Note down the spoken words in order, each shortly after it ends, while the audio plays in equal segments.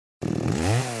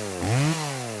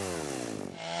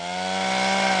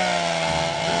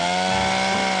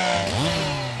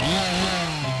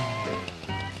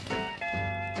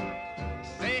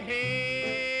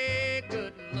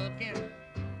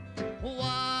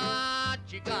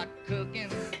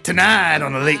Tonight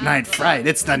on the Late Night Fright,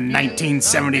 it's the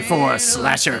 1974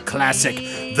 slasher classic,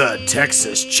 The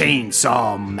Texas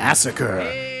Chainsaw Massacre.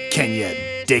 Can you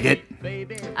dig it?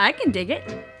 I can dig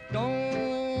it.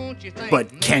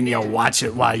 But can you watch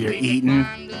it while you're eating?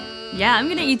 Yeah, I'm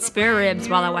gonna eat spare ribs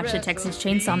while I watch the Texas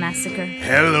Chainsaw Massacre.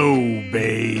 Hello,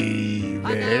 baby.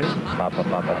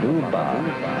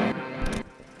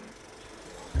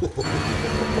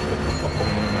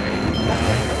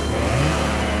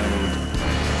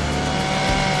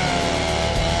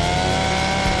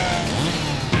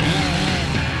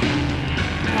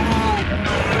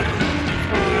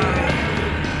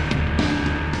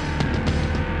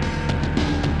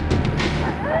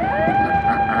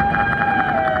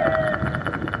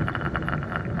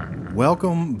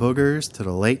 Welcome, boogers, to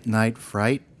the Late Night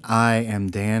Fright. I am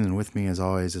Dan, and with me, as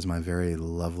always, is my very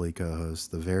lovely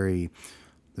co-host, the very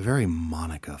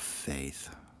Monica Faith.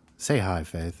 Say hi,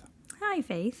 Faith. Hi,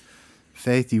 Faith.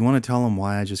 Faith, do you want to tell them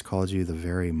why I just called you the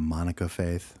very Monica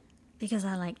Faith? Because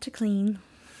I like to clean.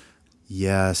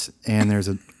 Yes, and there's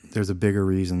a bigger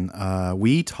reason.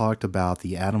 We talked about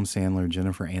the Adam Sandler,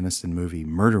 Jennifer Aniston movie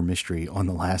Murder Mystery on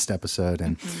the last episode,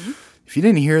 and if you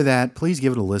didn't hear that, please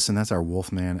give it a listen. That's our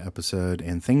Wolfman episode,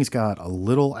 and things got a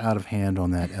little out of hand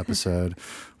on that episode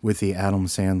with the Adam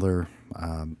Sandler,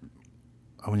 I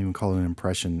wouldn't even call it an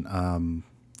impression,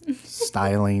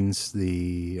 stylings,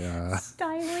 the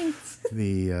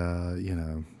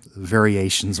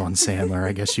variations on Sandler,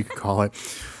 I guess you could call it.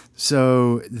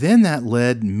 So then that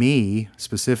led me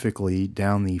specifically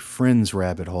down the Friends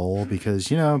rabbit hole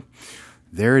because,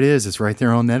 there it is. It's right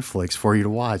there on Netflix for you to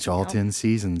watch, all 10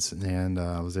 seasons. And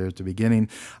I was there at the beginning.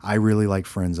 I really like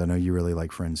Friends. I know you really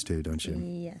like Friends too, don't you?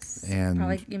 Yes. And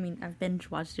I've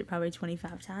binge watched it probably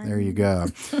 25 times. There you go.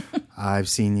 I've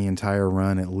seen the entire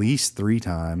run at least 3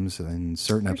 times. In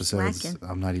certain episodes, slacking.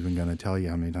 I'm not even going to tell you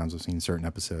how many times I've seen certain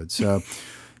episodes. So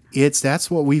that's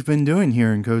what we've been doing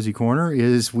here in Cozy Corner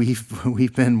is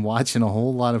we've been watching a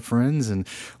whole lot of Friends and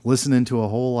listening to a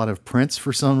whole lot of Prince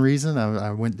for some reason.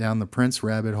 I went down the Prince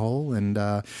rabbit hole and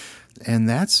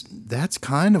that's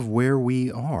kind of where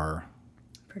we are.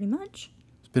 Pretty much.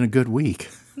 It's been a good week.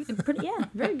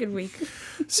 Very good week.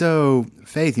 So,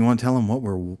 Faith, you want to tell them what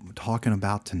we're talking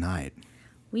about tonight?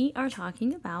 We are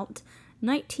talking about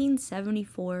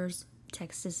 1974's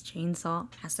Texas Chainsaw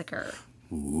Massacre.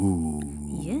 Ooh.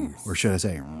 Yes. Or should I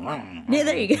say? Yeah,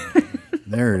 there you go.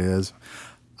 There it is.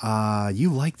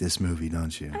 You like this movie,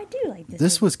 don't you? I do like this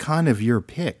This movie. was kind of your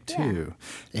pick, too.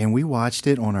 Yeah. And we watched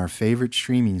it on our favorite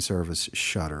streaming service,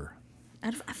 Shudder.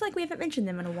 I feel like we haven't mentioned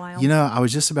them in a while. I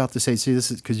was just about to say, this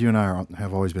is because you and I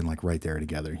have always been like right there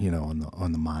together,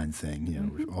 on the mind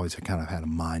thing. We've always kind of had a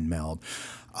mind meld.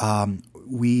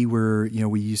 We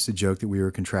used to joke that we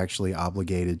were contractually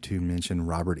obligated to mention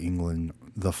Robert Englund,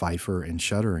 the Pfeiffer, and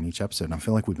Shudder in each episode. And I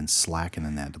feel like we've been slacking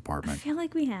in that department. I feel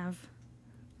like we have.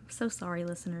 I'm so sorry,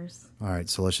 listeners. All right,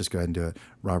 so let's just go ahead and do it.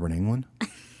 Robert Englund,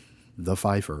 the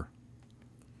Pfeiffer,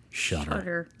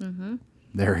 Shudder. Mm-hmm.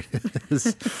 There it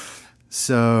is.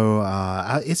 So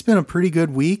it's been a pretty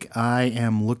good week. I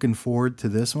am looking forward to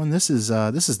this one. This is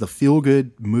the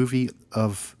feel-good movie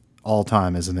of all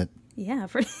time, isn't it? Yeah,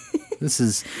 This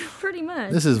is pretty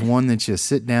much. This is one that you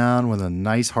sit down with a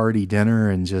nice hearty dinner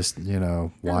and just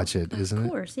watch it, isn't it?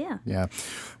 Of course, yeah. Yeah.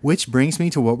 Which brings me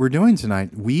to what we're doing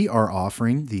tonight. We are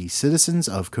offering the citizens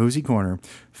of Cozy Corner,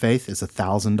 Faith, is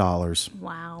 $1,000.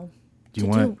 Wow. Do you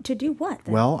want to do what?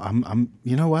 Then? Well, I'm.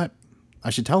 You know what? I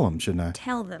should tell them, shouldn't I?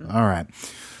 Tell them. All right.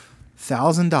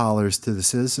 $1,000 to the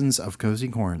citizens of Cozy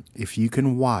Corner if you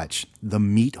can watch the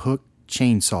meat hook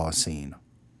chainsaw scene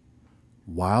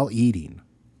while eating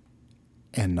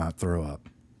and not throw up.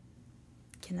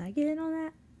 Can I get in on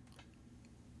that?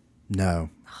 No.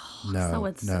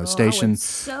 No. Station. I would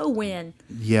so win.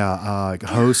 Yeah.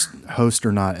 Host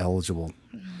are not eligible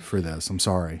for this. I'm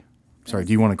sorry. Sorry.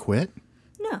 Do you want to quit?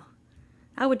 No.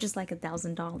 I would just like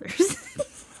 $1,000.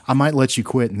 I might let you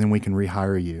quit and then we can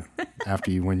rehire you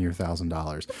after you win your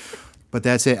 $1,000. But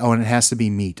that's it. Oh, and it has to be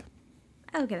meat.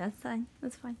 Okay, that's fine.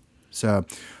 That's fine. So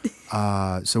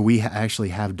we actually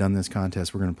have done this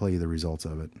contest. We're going to play you the results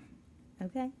of it.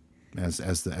 Okay. As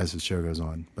the show goes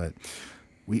on, but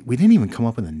we didn't even come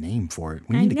up with a name for it.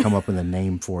 We need to come up with a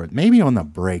name for it. Maybe on the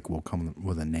break we'll come up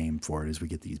with a name for it as we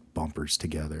get these bumpers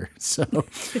together. So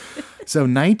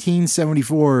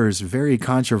 1974's very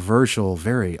controversial,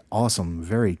 very awesome,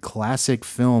 very classic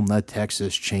film, The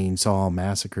Texas Chainsaw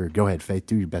Massacre. Go ahead, Faith,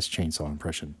 do your best chainsaw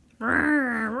impression.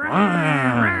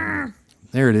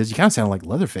 There it is. You kind of sound like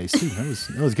Leatherface too.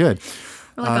 That was good.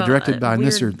 Like directed by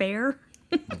weird Mr. Bear.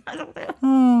 I don't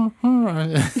know.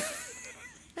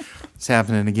 It's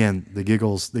happening again. The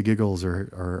giggles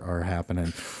are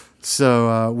happening.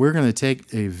 So we're going to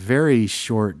take a very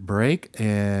short break,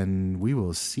 and we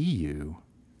will see you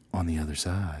on the other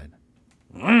side.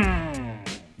 I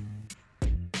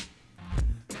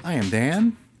am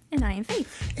Dan. And I am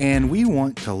Faith. And we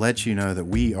want to let you know that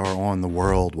we are on the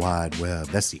World Wide Web.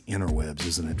 That's the interwebs,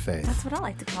 isn't it, Faith? That's what I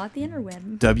like to call it, the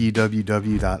interweb.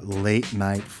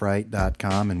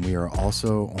 www.latenightfright.com, and we are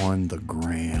also on the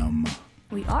gram.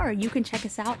 We are. You can check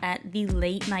us out at the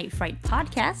Late Night Fright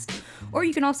Podcast, or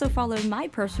you can also follow my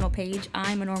personal page,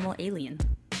 I'm a Normal Alien.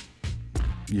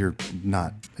 You're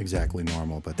not exactly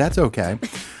normal, but that's okay.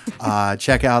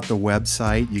 Check out the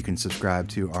website. You can subscribe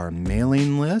to our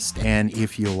mailing list. And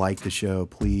if you like the show,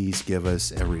 please give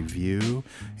us a review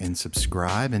and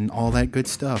subscribe and all that good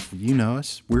stuff. You know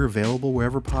us. We're available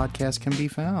wherever podcasts can be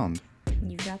found.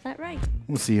 You got that right.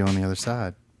 We'll see you on the other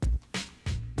side.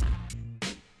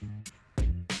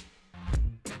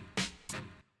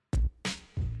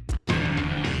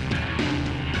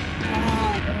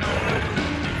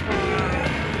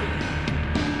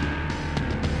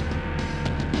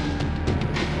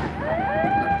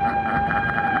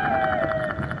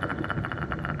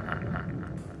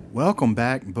 Welcome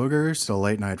back, boogers, to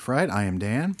Late Night Fright. I am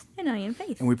Dan. And I am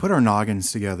Faith. And we put our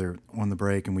noggins together on the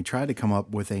break, and we tried to come up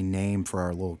with a name for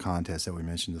our little contest that we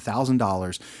mentioned,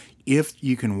 $1,000. If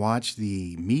you can watch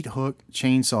the meat hook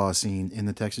chainsaw scene in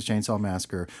the Texas Chainsaw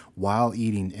Massacre while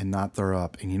eating and not throw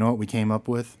up. And you know what we came up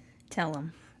with? Tell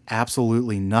them.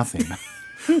 Absolutely nothing.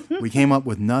 We came up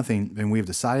with nothing, and we've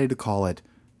decided to call it,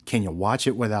 Can You Watch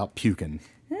It Without Puking?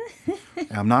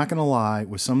 And I'm not going to lie,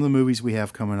 with some of the movies we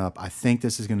have coming up, I think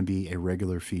this is going to be a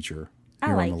regular feature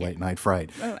here on the Late Night Fright.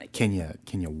 Can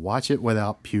you watch it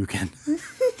without puking?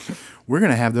 We're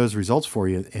going to have those results for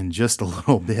you in just a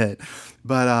little bit.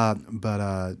 But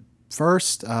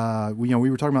first, we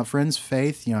were talking about Friends,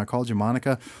 Faith. I called you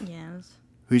Monica. Yes.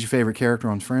 Who's your favorite character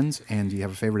on Friends? And do you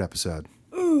have a favorite episode?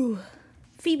 Ooh,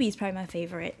 Phoebe's probably my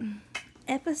favorite.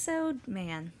 Episode?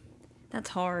 Man,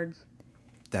 that's hard.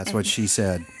 That's what she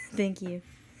said. Thank you.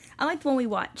 I liked one we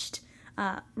watched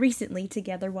recently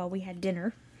together while we had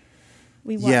dinner.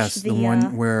 We watched the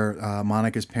one where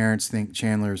Monica's parents think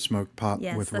Chandler smoked pot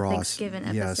with the Ross. Thanksgiving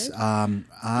episode. Yes,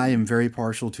 I am very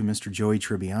partial to Mr. Joey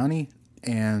Tribbiani,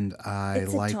 and I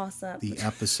like the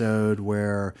episode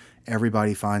where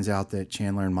everybody finds out that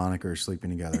Chandler and Monica are sleeping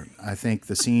together. I think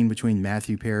the scene between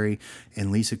Matthew Perry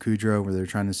and Lisa Kudrow where they're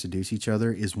trying to seduce each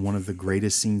other is one of the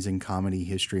greatest scenes in comedy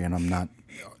history, and I'm not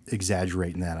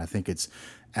exaggerating that. I think it's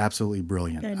absolutely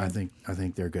brilliant. I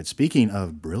think they're good. Speaking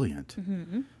of brilliant,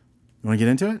 you want to get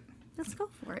into it? Let's go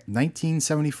for it.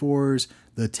 1974's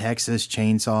The Texas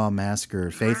Chainsaw Massacre.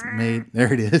 Faith made...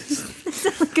 There it is. That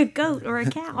sounds like a goat or a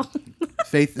cow.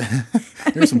 Faith...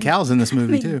 There's some cows in this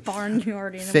movie, too.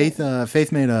 Barnyard animal.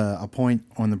 Faith made a point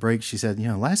on the break. She said,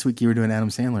 last week you were doing Adam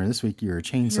Sandler. This week you're a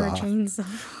chainsaw. You're a chainsaw.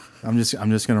 I'm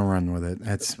just going to run with it.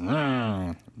 That's...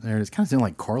 there it is. Kind of sounding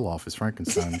like Karloff as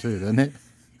Frankenstein, too, doesn't it?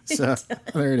 So,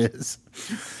 there it is.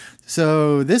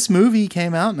 So this movie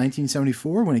came out in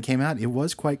 1974. When it came out, it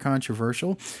was quite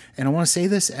controversial. And I want to say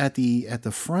this at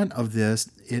the front of this.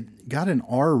 It got an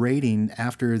R rating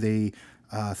after they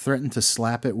threatened to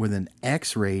slap it with an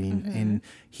X rating. Mm-hmm. And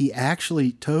he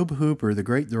actually, Tobe Hooper, the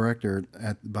great director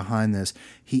behind this,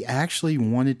 he actually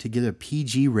wanted to get a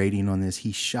PG rating on this.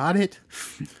 He shot it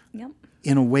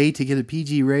in a way to get a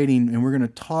PG rating. And we're going to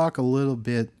talk a little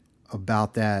bit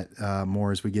about that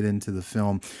more as we get into the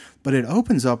film. But it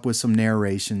opens up with some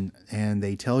narration, and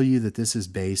they tell you that this is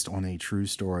based on a true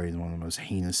story, one of the most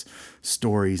heinous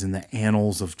stories in the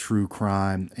annals of true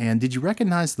crime. And did you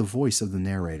recognize the voice of the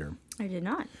narrator? I did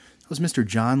not. It was Mr.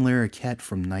 John Larroquette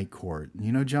from Night Court.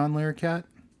 You know John Larroquette?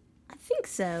 I think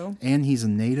so. And he's a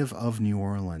native of New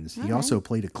Orleans. He also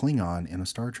played a Klingon in a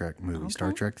Star Trek movie,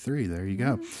 Star Trek 3. There you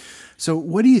go. So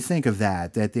what do you think of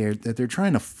that they're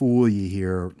trying to fool you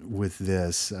here with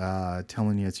this,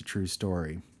 telling you it's a true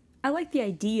story? I like the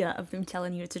idea of them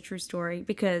telling you it's a true story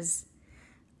because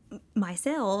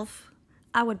myself,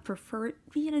 I would prefer it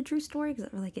being a true story because I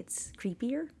feel like it's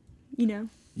creepier,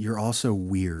 You're also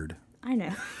weird. I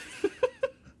know.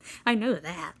 I know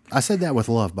that. I said that with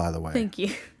love, by the way. Thank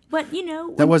you. But,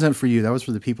 that wasn't for you. That was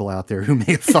for the people out there who may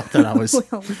have thought that I was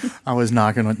I was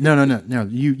not going to. No.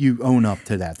 You own up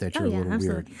to that you're a little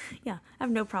weird. Yeah, I have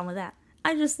no problem with that.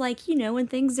 I just like, when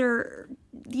things are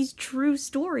these true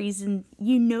stories and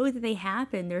that they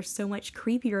happen, they're so much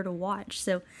creepier to watch.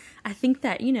 So I think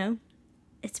that,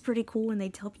 it's pretty cool when they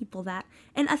tell people that.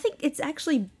 And I think it's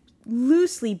actually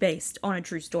loosely based on a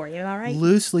true story. Am I right?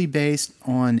 Loosely based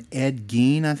on Ed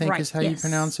Gein, I think is how you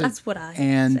pronounce it. That's what I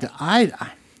And say.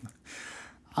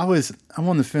 I'm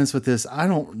on the fence with this. I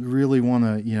don't really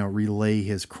want to, relay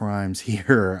his crimes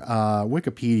here.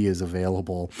 Wikipedia is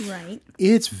available. Right.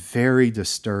 It's very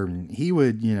disturbing. He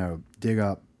would, dig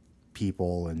up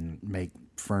people and make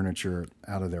furniture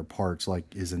out of their parts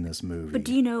like is in this movie. But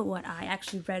do you know what I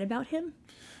actually read about him?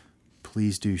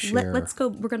 Please do share. Let's go.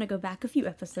 We're going to go back a few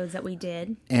episodes that we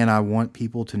did. And I want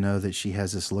people to know that she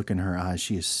has this look in her eyes.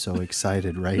 She is so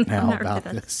excited right now about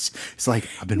this. It's like,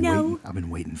 I've been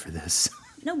waiting for this.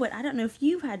 No, but I don't know if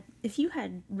you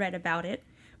had read about it,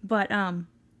 but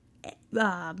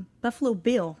Buffalo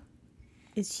Bill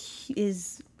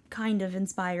is kind of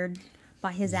inspired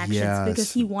by his actions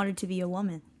because he wanted to be a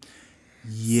woman.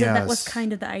 Yes. So that was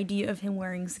kind of the idea of him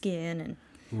wearing skin and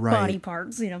body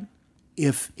parts,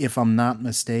 If I'm not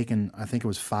mistaken, I think it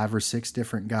was 5 or 6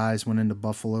 different guys went into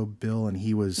Buffalo Bill, and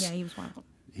he was he was one of them.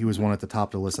 He was one at the top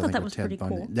of the list. I think that with was Ted pretty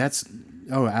Bundy.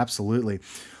 cool. Absolutely.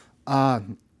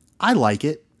 I like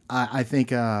it. I think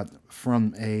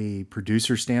from a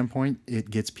producer standpoint, it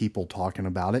gets people talking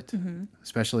about it,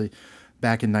 especially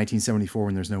back in 1974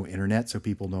 when there's no internet, so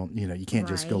people don't, you can't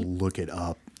just go look it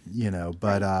up,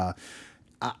 But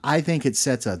I think it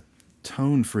sets a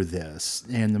tone for this,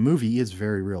 and the movie is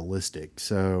very realistic.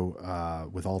 So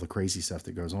with all the crazy stuff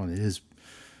that goes on, it is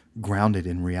grounded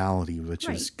in reality, which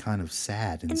is kind of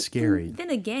sad and scary. And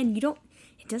then again,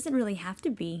 it doesn't really have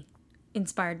to be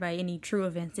inspired by any true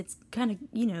events. It's kind of,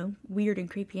 weird and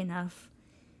creepy enough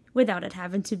without it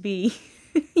having to be,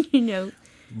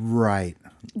 right,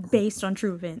 based on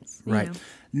true events. Right.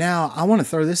 Now, I want to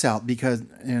throw this out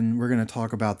and we're going to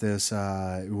talk about this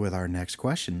with our next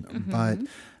question, but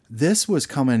this was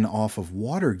coming off of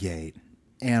Watergate,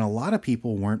 and a lot of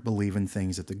people weren't believing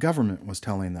things that the government was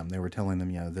telling them. They were telling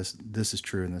them, this is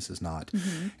true and this is not.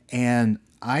 And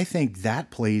I think that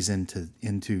plays into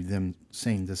them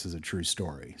saying this is a true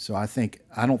story. So I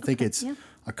don't think it's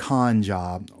a con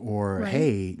job or,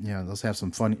 hey, let's have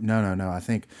some fun. No. I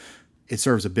think it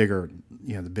serves a bigger,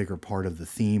 the bigger part of the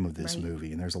theme of this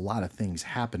movie. And there's a lot of things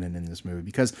happening in this movie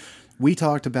because we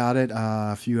talked about it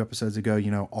a few episodes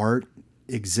ago. Art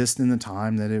exists in the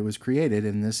time that it was created,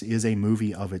 and this is a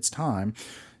movie of its time.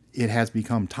 It has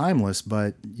become timeless,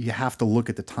 but you have to look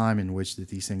at the time in which that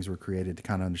these things were created to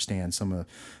kind of understand some of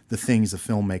the things the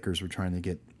filmmakers were trying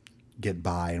to get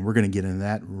by, and we're going to get into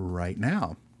that right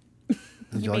now.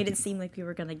 You made it seem like we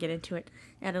were going to get into it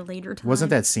at a later time.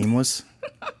 Wasn't that seamless?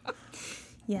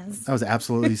 Yes. That was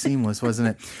absolutely seamless, wasn't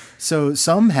it? So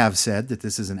some have said that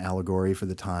this is an allegory for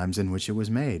the times in which it was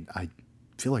made. I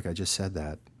feel like I just said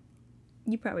that.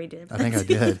 You probably did. I think I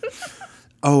did.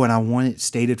 Oh, and I want it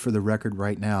stated for the record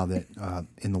right now that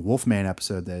in the Wolfman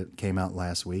episode that came out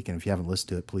last week, and if you haven't listened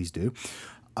to it, please do,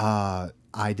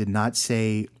 I did not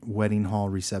say wedding hall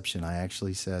reception. I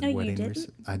actually said wedding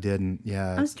reception. I didn't,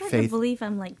 yeah. I was starting to believe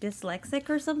I'm like dyslexic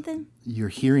or something. You're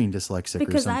hearing dyslexic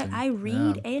because or something. Because I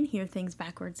read and hear things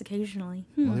backwards occasionally.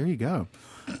 Well, there you go.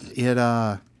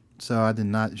 So I did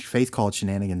not, Faith called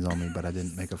shenanigans on me, but I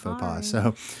didn't make a faux pas.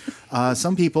 So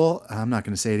some people, I'm not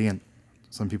going to say it again,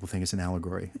 some people think it's an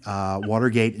allegory.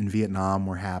 Watergate and Vietnam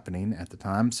were happening at the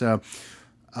time. So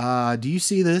do you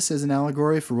see this as an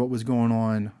allegory for what was going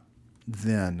on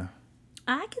then?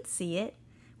 I could see it.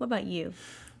 What about you?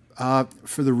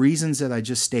 For the reasons that I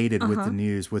just stated with the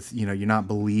news, with, you're not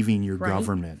believing your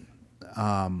government.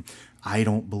 I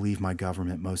don't believe my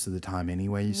government most of the time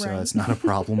anyway, so it's not a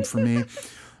problem for me.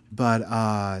 But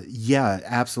yeah,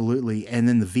 absolutely. And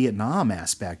then the Vietnam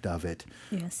aspect of it.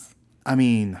 Yes. I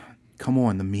mean, come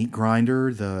on, the meat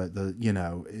grinder, the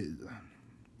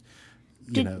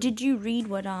Did you read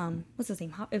what what's his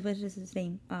name? What is his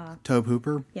name? Tobe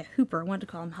Hooper? Yeah, Hooper. I wanted to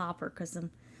call him Hopper because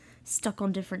I'm stuck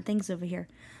on different things over here.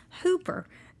 Hooper.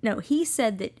 No, he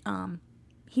said that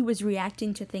he was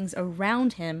reacting to things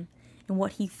around him and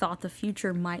what he thought the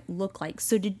future might look like.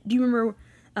 So do you remember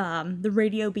the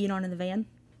radio being on in the van?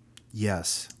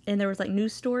 Yes. And there was like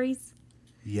news stories?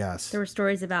 Yes. There were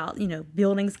stories about,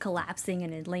 buildings collapsing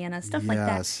in Atlanta, stuff like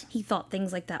that. He thought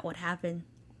things like that would happen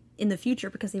in the future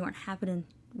because they weren't happening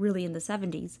really in the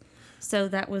 70s. So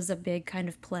that was a big kind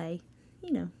of play,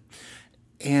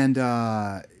 And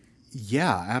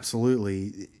yeah,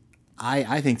 absolutely.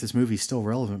 I think this movie's still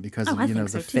relevant because of,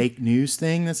 the fake news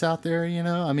thing that's out there,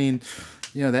 I mean,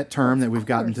 that term that we've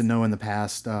gotten to know in the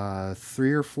past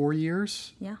 3 or 4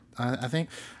 years. Yeah. I think,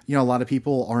 a lot of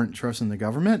people aren't trusting the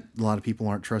government. A lot of people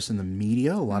aren't trusting the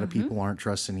media. A lot of people aren't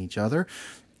trusting each other.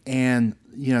 And,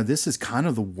 this is kind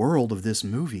of the world of this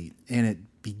movie. And it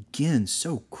begins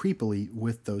so creepily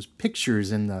with those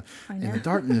pictures in the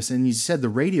darkness. And you said the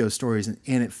radio stories, and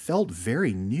it felt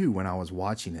very new when I was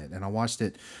watching it. And I watched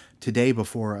it today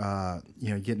before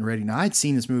getting ready. Now I'd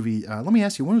seen this movie. Let me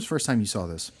ask you, when was the first time you saw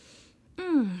this?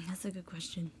 That's a good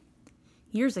question.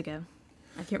 Years ago.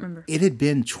 I can't remember. It had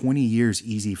been 20 years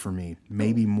easy for me,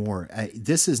 maybe more.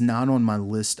 This is not on my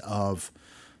list of,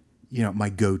 my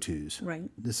go-tos. Right.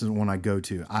 This is one I go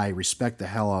to. I respect the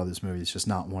hell out of this movie. It's just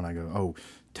not one I go, oh,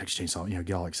 Texas Chainsaw,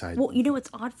 get all excited. Well, you know what's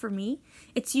odd for me?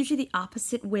 It's usually the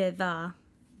opposite with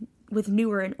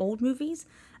newer and old movies.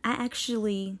 I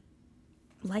actually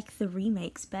like the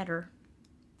remakes better.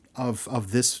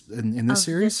 Of this in this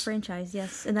series? This franchise,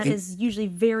 yes. And that is usually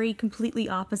very completely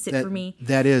opposite for me.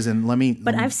 That is, and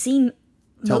But I've seen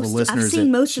tell the listeners I've seen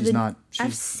that most of she's the not.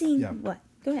 I've seen what?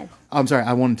 Go ahead. I'm sorry.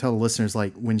 I want to tell the listeners,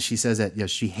 like, when she says that, yes,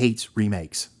 she hates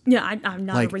remakes. Yeah, I'm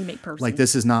not a remake person. Like,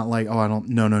 this is not like, oh, I don't.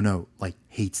 No. Like,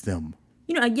 hates them.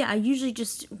 I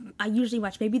usually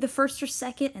watch maybe the first or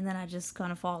second, and then I just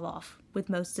kind of fall off with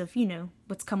most of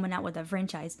what's coming out with that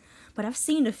franchise. But I've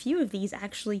seen a few of these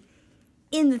actually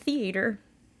in the theater,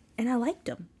 and I liked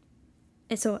them.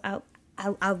 And so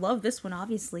I love this one,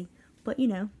 obviously. But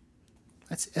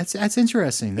that's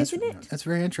interesting. Isn't it? That's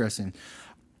very interesting.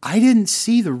 I didn't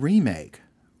see the remake.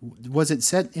 Was it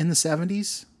set in the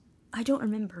 70s? I don't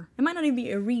remember. It might not even be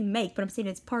a remake, but I'm saying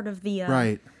it's part of the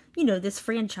right. This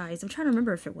franchise. I'm trying to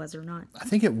remember if it was or not. I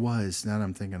think it was. Now that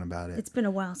I'm thinking about it, it's been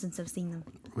a while since I've seen them.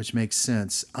 Which makes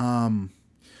sense.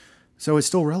 So it's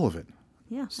still relevant.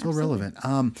 Yeah, still absolutely.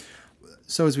 relevant.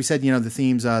 So as we said, the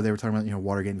themes they were talking about,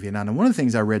 Watergate and Vietnam. And one of the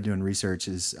things I read doing research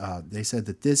is they said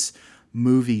that this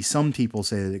movie, some people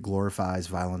say that it glorifies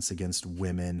violence against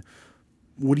women.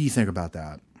 What do you think about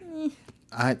that?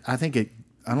 I think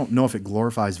I don't know if it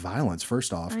glorifies violence,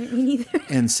 first off. Me neither.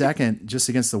 And second, just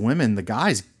against the women, the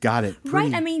guys got it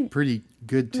pretty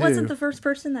good too. Wasn't the first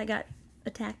person that got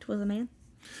attacked was a man?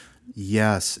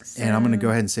 Yes. So, and I'm going to go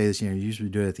ahead and say this, you usually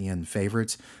do it at the end.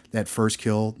 Favorites, that first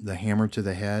kill, the hammer to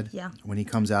the head. Yeah. When he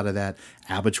comes out of that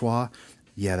abattoir,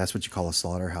 yeah, that's what you call a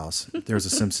slaughterhouse. There's a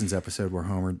Simpsons episode where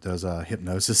Homer does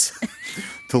hypnosis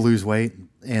to lose weight,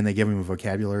 and they give him a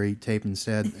vocabulary tape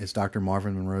instead. It's Dr.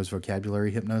 Marvin Monroe's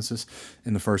vocabulary hypnosis,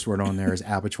 and the first word on there is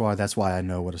abattoir. That's why I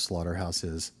know what a slaughterhouse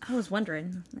is. I was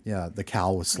wondering. Yeah, the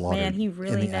cow was slaughtered. Man, he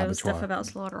really knows abattoir. stuff about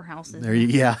slaughterhouses.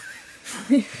 Yeah.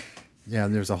 Yeah,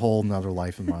 there's a whole nother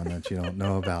life of mine that you don't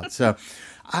know about. So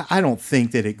I don't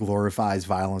think that it glorifies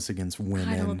violence against women.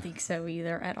 I don't think so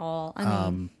either at all. I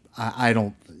mean... I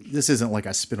don't, this isn't like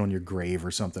I spit on your grave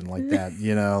or something like that,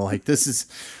 like this is,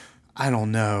 I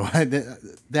don't know.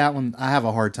 That one, I have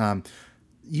a hard time.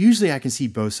 Usually I can see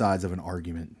both sides of an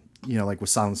argument, like with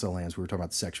Silence of the Lambs, we were talking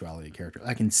about the sexuality of character.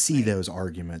 I can see those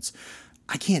arguments.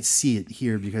 I can't see it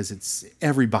here because it's,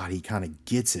 everybody kind of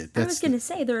gets it. I was going to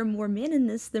say there are more men in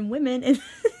this than women. And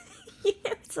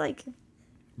it's like,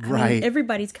 I mean,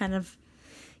 everybody's kind of,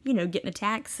 getting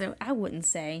attacked. So I wouldn't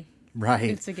say. Right.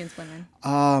 It's against women.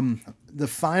 The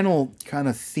final kind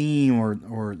of theme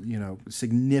or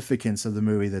significance of the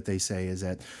movie that they say is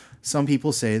that some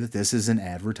people say that this is an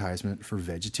advertisement for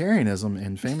vegetarianism,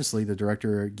 and famously the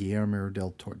director Guillermo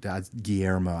del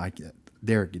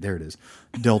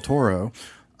Toro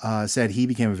said he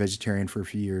became a vegetarian for a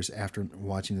few years after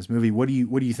watching this movie. What do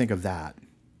you think of that?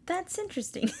 That's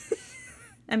interesting.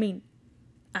 I mean,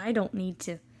 I don't need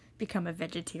to become a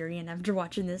vegetarian after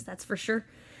watching this, that's for sure.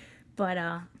 But,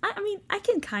 I mean, I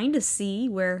can kind of see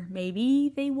where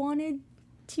maybe they wanted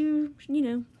to,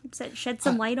 shed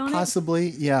some light on possibly,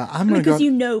 it. Possibly, yeah.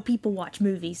 Because people watch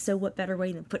movies, so what better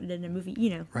way than putting it in a movie,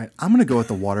 Right. I'm going to go with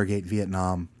the Watergate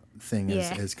Vietnam thing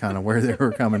is kind of where they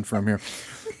were coming from here.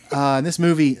 This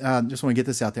movie, just want to get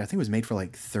this out there, I think it was made for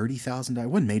like $30,000. It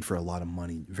wasn't made for a lot of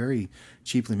money. Very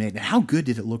cheaply made. Now, how good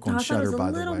did it look on Shudder, by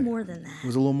the way? It was a little more than that. It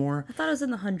was a little more? I thought it was in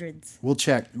the hundreds. We'll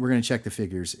check. We're going to check the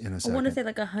figures in a second. I want to say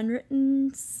like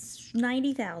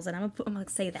 190,000. I'm going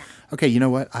to say that. Okay, you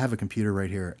know what? I have a computer right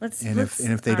here.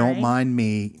 If they don't mind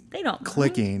me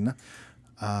clicking,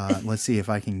 let's see if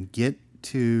I can get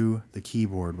to the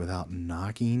keyboard without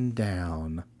knocking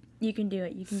down. You can do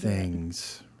it. You can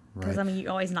things. Do it. Because, I mean, you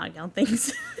always knock down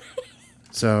things.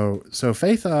 So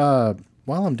Faith,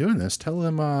 while I'm doing this, tell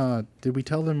them, did we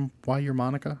tell them why you're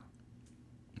Monica?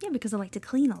 Yeah, because I like to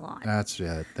clean a lot. That's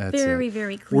very,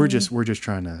 very clean. We're just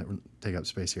trying to take up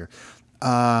space here.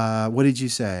 What did you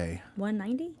say?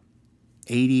 190?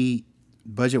 80.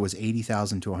 Budget was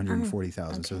 80,000 to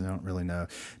 140,000, so they don't really know.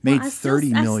 Made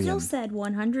 30 million. I still said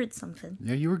 100 something.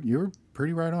 Yeah, you were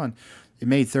pretty right on. It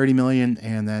made 30 million,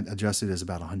 and that adjusted is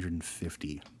about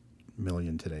 150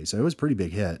 million today. So it was a pretty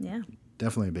big hit. Yeah,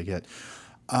 definitely a big hit.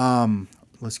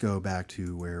 Let's go back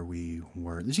to where we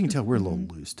were. As you can tell, we're a little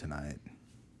loose tonight.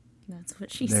 That's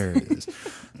what she There said. it is.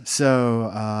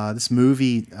 So this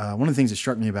movie, one of the things that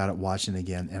struck me about it watching it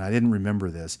again, and I didn't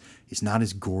remember this, it's not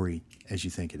as gory as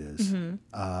you think it is.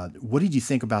 What did you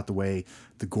think about the way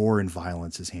the gore and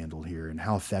violence is handled here, and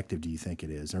how effective do you think it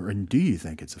is, or do you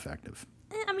think it's effective?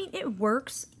 I mean, it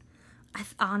works.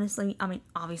 Honestly,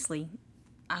 obviously,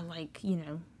 I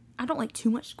don't like too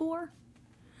much gore,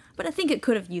 but I think it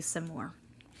could have used some more.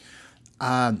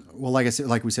 Well, like I said,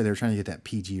 like we said, they were trying to get that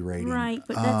PG rating. Right,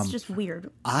 but that's just weird.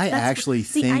 I actually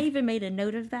see, think... I even made a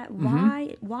note of that.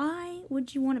 Why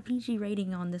would you want a PG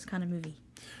rating on this kind of movie?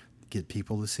 Get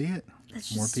people to see it.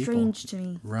 That's More just people. strange to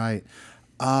me. Right.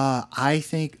 I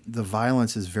think the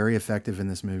violence is very effective in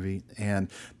this movie, and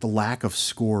the lack of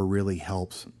score really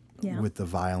helps with the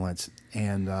violence.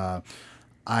 And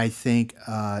I think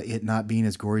it not being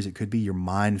as gory as it could be, your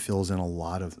mind fills in a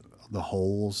lot of the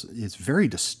holes. It's very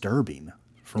disturbing,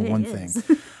 for one thing.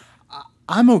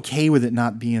 I'm okay with it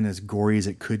not being as gory as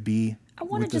it could be. I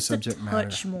wanted with the just subject a matter.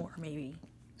 touch more, maybe.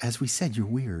 As we said, you're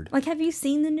weird. Like, have you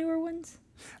seen the newer ones?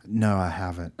 No, I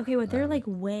haven't. Okay, well, they're like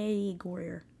way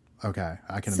gorier. Okay,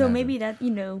 I can So imagine. maybe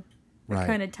that, Right.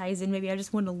 kind of ties in. Maybe I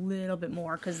just want a little bit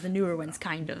more because the newer ones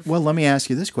kind of. Well, let me ask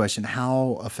you this question: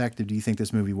 how effective do you think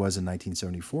this movie was in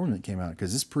 1974 when it came out?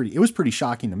 Because it was pretty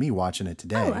shocking to me watching it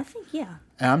today. Oh, I think, yeah.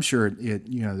 And I'm sure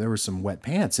there were some wet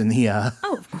pants in the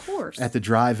Oh, of course. at the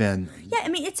drive-in. Yeah, I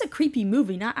mean, it's a creepy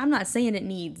movie. I'm not saying it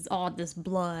needs all this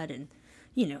blood and,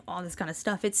 all this kind of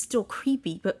stuff. It's still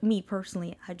creepy, but me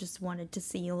personally, I just wanted to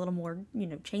see a little more,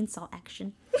 chainsaw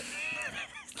action.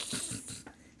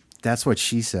 That's what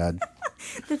she said.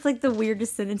 That's like the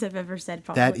weirdest sentence I've ever said,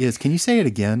 probably. That is. Can you say it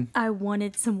again? I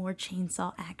wanted some more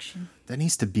chainsaw action. That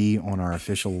needs to be on our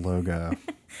official logo.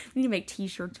 We need to make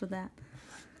t-shirts with that.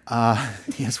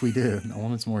 Yes, we do. I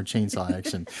wanted some more chainsaw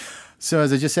action. So,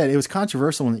 as I just said, it was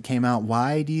controversial when it came out.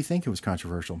 Why do you think it was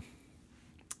controversial?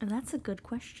 And that's a good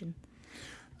question.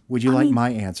 Would you like my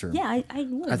answer? Yeah, I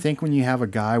would. I think when you have a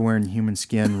guy wearing human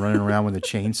skin running around with a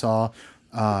chainsaw,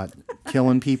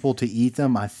 killing people to eat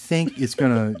them, I think it's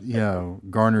going to,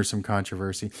 garner some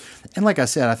controversy. And like I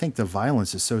said, I think the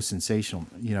violence is so sensational,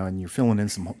 and you're filling in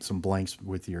some blanks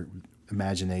with your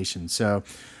imagination. So,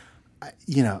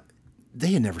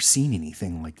 they had never seen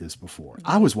anything like this before.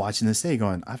 I was watching this day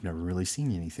going, I've never really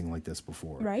seen anything like this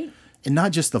before. Right. And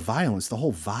not just the violence, the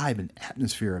whole vibe and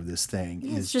atmosphere of this thing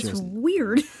It's is just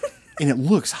weird. and it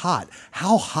looks hot.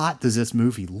 How hot does this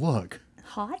movie look?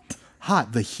 Hot?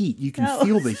 Hot, the heat. You can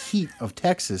feel the heat of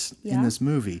Texas in this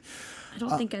movie. I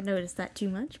don't think I noticed that too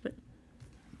much, but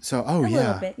So, a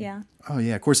little bit, yeah. Oh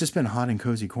yeah. Of course, it's been hot in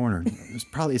Cozy Corner.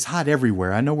 It's hot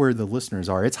everywhere. I know where the listeners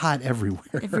are. It's hot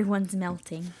everywhere. Everyone's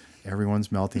melting.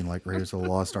 Everyone's melting like Raiders of the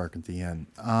Lost Ark at the end.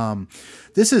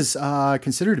 This is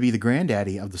considered to be the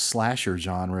granddaddy of the slasher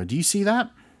genre. Do you see that?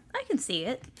 I can see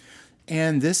it.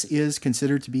 And this is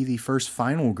considered to be the first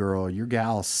final girl, your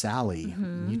gal, Sally.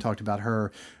 Mm-hmm. You talked about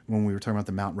her when we were talking about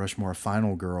the Mount Rushmore of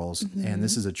final girls. Mm-hmm. And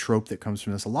this is a trope that comes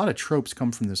from this. A lot of tropes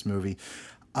come from this movie.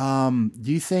 Do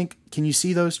you think, can you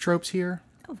see those tropes here?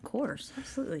 Oh, of course.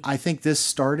 Absolutely. I think this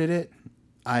started it.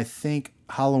 I think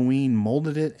Halloween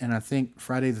molded it. And I think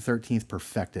Friday the 13th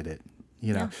perfected it.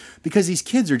 Because these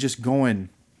kids are just going...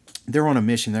 They're on a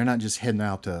mission. They're not just heading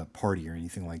out to party or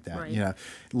anything like that. Right.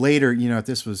 Later, if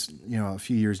this was, a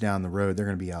few years down the road, they're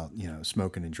going to be out,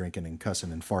 smoking and drinking and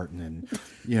cussing and farting and,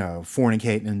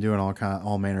 fornicating and doing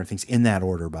all manner of things in that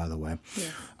order, by the way.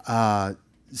 Yeah.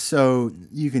 So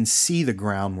you can see the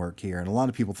groundwork here. And a lot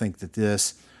of people think that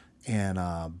this and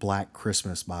Black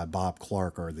Christmas by Bob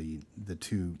Clark are the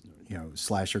two,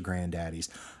 slasher granddaddies.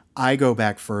 I go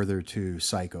back further to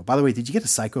Psycho. By the way, did you get a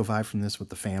Psycho vibe from this with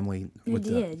the family? I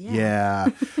did, yeah. Yeah.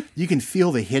 You can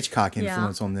feel the Hitchcock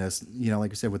influence on this,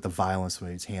 like I said, with the violence, the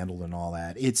way it's handled and all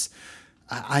that.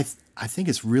 I think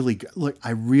it's really good. Look, I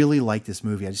really like this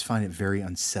movie. I just find it very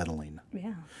unsettling.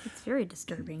 Yeah, it's very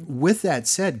disturbing. With that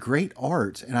said, great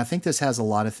art. And I think this has a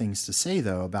lot of things to say,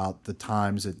 though, about the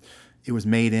times that it was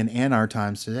made in and our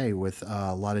times today with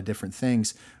a lot of different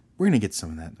things. We're going to get some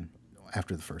of that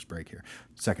after the first break here.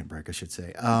 Second break, I should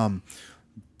say.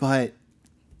 But,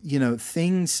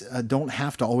 things don't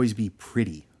have to always be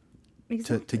pretty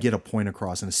to get a point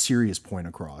across and a serious point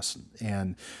across.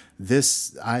 And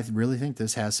this, I really think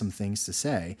this has some things to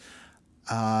say.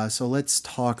 So let's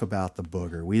talk about the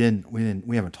booger.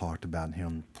 We haven't talked about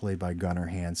him, played by Gunnar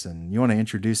Hansen. You want to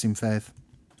introduce him, Faith?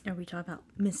 Are we talking about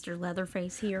Mr.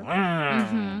 Leatherface here?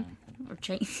 Mm-hmm. Or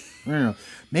I don't know.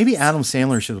 Maybe Adam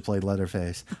Sandler should have played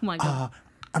Leatherface. Oh my god.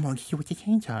 I'm on here with the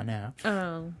chainsaw now.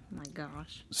 Oh my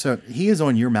gosh. So he is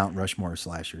on your Mount Rushmore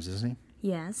slashers, isn't he?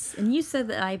 Yes, and you said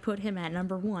that I put him at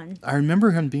number 1. I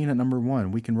remember him being at number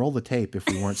 1. We can roll the tape if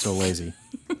we weren't so lazy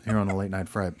here on a Late Night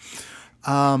Fright.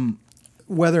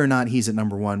 Whether or not he's at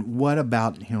number 1, what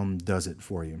about him does it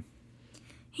for you?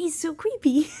 He's so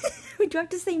creepy. Would you have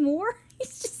to say more?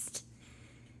 He's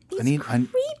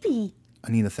creepy.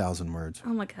 I need 1,000 words.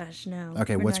 Oh my gosh, no.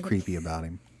 Okay, We're what's not creepy about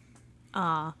him?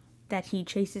 that he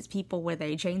chases people with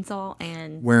a chainsaw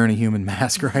and Wearing a human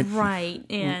mask, right? right,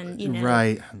 and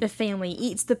Right. the family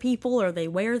eats the people, or they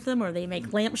wear them, or they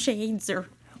make lampshades, or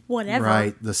whatever.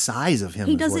 Right. The size of him.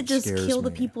 He is doesn't what just scares kill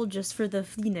the me. people just for the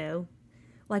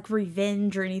like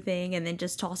revenge or anything, and then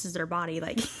just tosses their body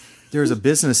like. There's a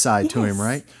business side to him, Yes.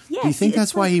 right? Do you Yes, think it's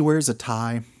that's why like- he wears a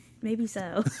tie? Maybe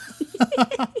so.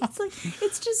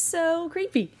 It's just so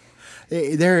creepy.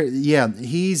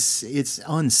 It's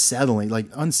unsettling. Like,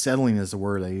 unsettling is the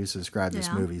word I use to describe this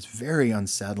Yeah. movie. It's very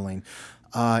unsettling.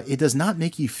 It does not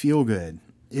make you feel good.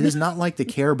 It is not like the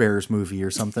Care Bears movie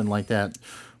or something like that,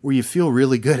 where you feel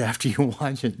really good after you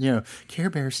watch it. Care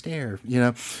Bear stare.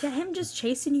 Yeah, him just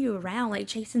chasing you around, like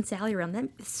chasing Sally around. That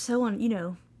is so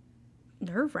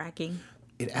nerve wracking.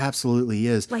 It absolutely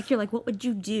is. Like, you're like, what would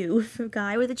you do if a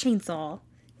guy with a chainsaw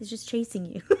is just chasing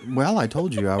you? Well, I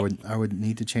told you I would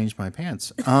need to change my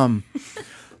pants.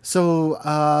 So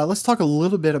let's talk a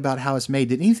little bit about how it's made.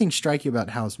 Did anything strike you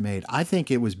about how it's made? I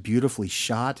think it was beautifully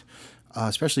shot,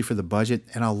 especially for the budget,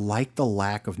 and I like the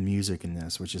lack of music in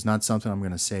this, which is not something I'm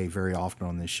going to say very often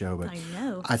on this show. But I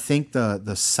know. I think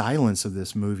the silence of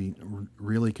this movie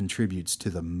really contributes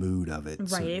to the mood of it.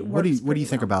 Right, it what do you works pretty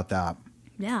think well. about that?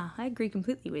 Yeah, I agree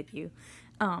completely with you.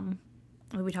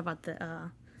 When we talk about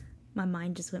my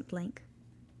mind just went blank.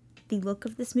 The look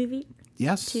of this movie,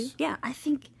 Yes. too. Yeah, I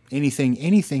think,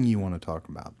 Anything you want to talk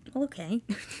about? okay.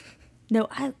 No,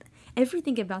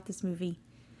 everything about this movie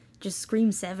just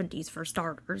screams 70s for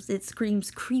starters. It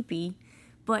screams creepy,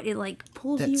 but it like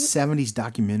pulls That you. 70s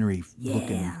documentary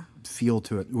looking Yeah. feel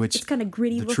to it, which It's kind of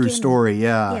gritty the looking. true story,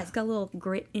 yeah. Yeah, it's got a little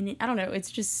grit in it. I don't know.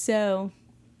 It's just so,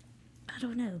 I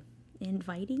don't know,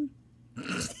 inviting.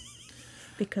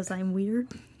 Because I'm weird.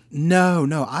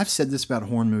 No, I've said this about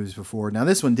horror movies before. Now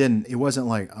this one didn't. It wasn't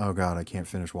like, oh God, I can't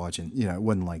finish watching. It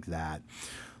wasn't like that.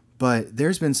 But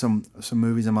there's been some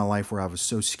movies in my life where I was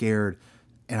so scared,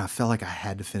 and I felt like I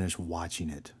had to finish watching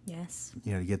it. Yes,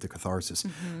 To get the catharsis.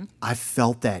 I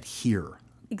felt that here.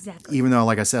 exactly. Even though,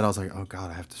 like I said, I was like, oh God,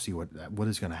 I have to see what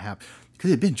is going to happen.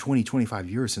 Because it had been 20, 25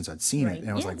 years since I'd seen Right. it.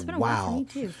 And I was Yeah, like, it's been a while for wow. me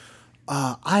too.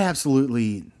 I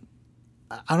absolutely,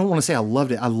 I don't want to say I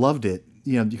loved it. I loved it,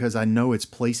 because I know its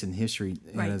place in history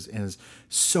and, Right. is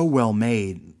so well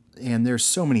made. And there's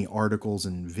so many articles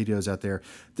and videos out there.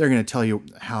 They're going to tell you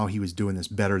how he was doing this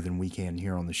better than we can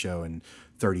here on the show in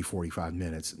 30, 45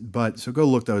 minutes. So go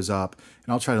look those up,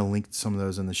 and I'll try to link some of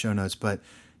those in the show notes. But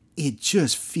it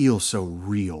just feels so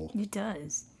real. It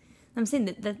does. I'm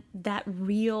saying that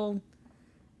real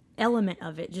element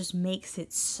of it just makes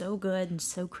it so good and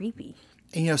so creepy.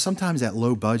 And sometimes at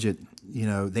low budget,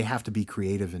 they have to be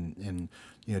creative and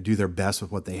do their best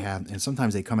with what they have. And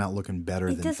sometimes they come out looking better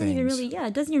It than doesn't things. even really,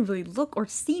 it doesn't even really look or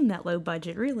seem that low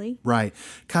budget, really. Right.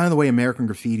 Kind of the way American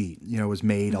Graffiti, was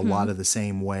made Mm-hmm. a lot of the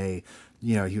same way.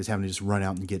 He was having to just run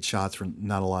out and get shots for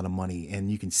not a lot of money.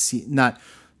 And you can see,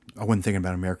 I wasn't thinking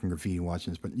about American Graffiti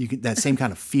watching this, but you get that same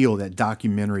kind of feel, that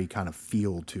documentary kind of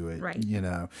feel to it. Right.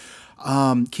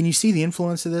 Can you see the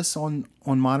influence of this on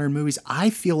modern movies? I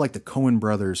feel like the Coen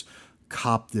brothers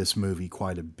copped this movie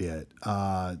quite a bit.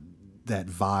 That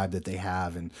vibe that they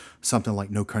have, and something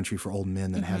like No Country for Old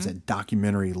Men that has that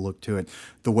documentary look to it.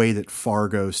 The way that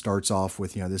Fargo starts off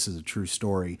with, this is a true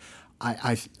story.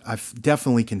 I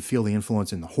definitely can feel the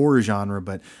influence in the horror genre,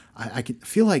 but I can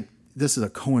feel like this is a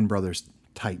Coen brothers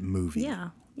type movie.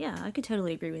 Yeah, I could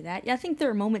totally agree with that. I think there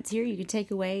are moments here you could take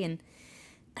away, and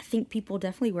I think people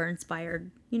definitely were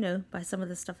inspired, by some of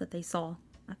the stuff that they saw.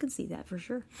 I could see that for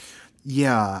sure.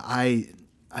 Yeah, I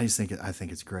think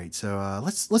it's great. So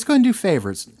let's go ahead and do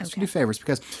favorites. Let's Okay. do favorites,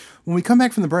 because when we come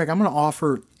back from the break, I'm going to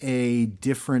offer a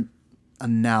different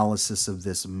analysis of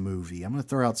this movie. I'm going to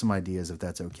throw out some ideas, if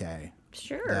that's okay.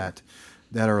 Sure.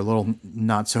 That are a little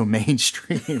not so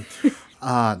mainstream.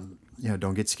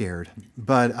 Don't get scared.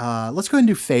 But let's go ahead and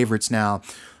do favorites now.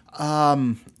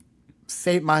 I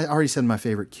already said my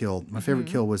favorite kill. My favorite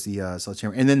kill was the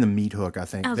sledgehammer, and then the meat hook. I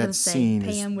think I was that gonna say, scene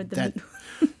Pam with the that meat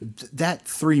that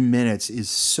 3 minutes is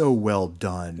so well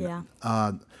done. Yeah.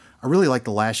 I really like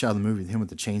the last shot of the movie, him with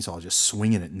the chainsaw just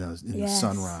swinging it in the Yes.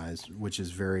 sunrise, which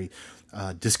is very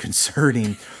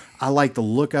disconcerting. I like the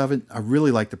look of it. I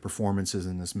really like the performances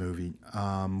in this movie.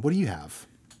 What do you have?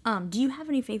 Do you have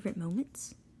any favorite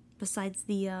moments besides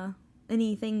the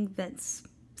anything that's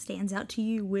stands out to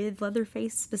you with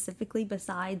Leatherface specifically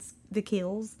besides the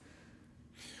kills?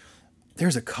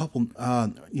 There's a couple,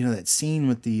 that scene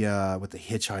with the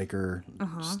hitchhiker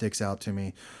sticks out to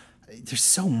me. There's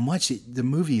so much. The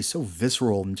movie is so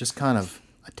visceral and just kind of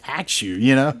attacks you,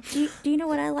 Do you know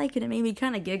what I like? And it made me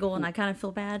kind of giggle and I kind of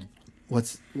feel bad.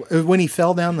 When he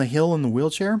fell down the hill in the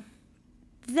wheelchair?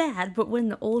 That, but when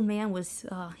the old man was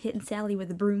hitting Sally with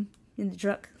the broom in the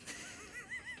truck.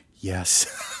 Yes.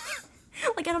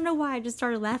 Like, I don't know why I just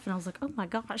started laughing. I was like, oh my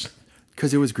gosh.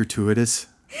 Because it was gratuitous.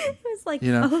 It was like,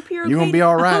 I hope you're okay. You're gonna be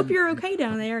all right. I hope you're okay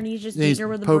down there. And he's just beating her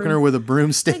with a broom. Poking her with a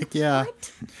broomstick. Like, yeah.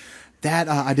 what? That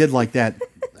I did like that.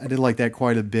 I did like that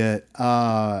quite a bit.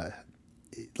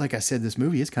 Like I said, this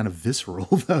movie is kind of visceral,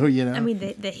 though. I mean,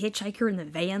 the hitchhiker in the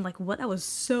van, like what? That was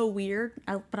so weird.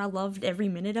 But I loved every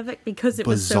minute of it because it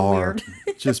was so weird.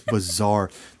 Just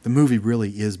bizarre. The movie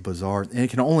really is bizarre, and it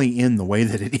can only end the way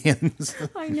that it ends.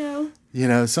 I know.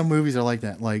 Some movies are like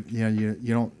that. Like you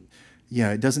don't.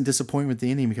 It doesn't disappoint with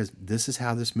the ending because this is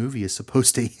how this movie is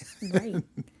supposed to end. Right.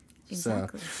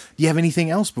 Exactly. So, do you have anything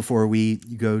else before we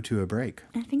go to a break?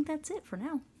 I think that's it for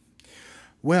now.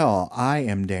 Well, I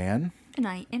am Dan. And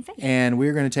I am Faith. And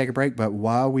we're going to take a break, but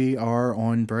while we are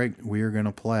on break, we're going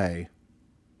to play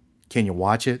Can You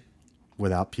Watch It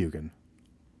Without Puking?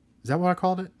 Is that what I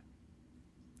called it?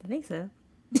 I think so.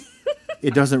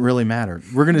 It doesn't really matter.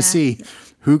 We're going to see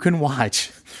who can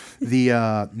watch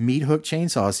the meat hook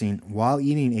chainsaw scene while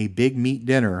eating a big meat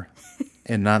dinner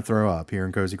and not throw up here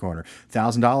in Cozy Corner.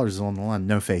 $1,000 is on the line.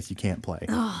 No, Faith, you can't play.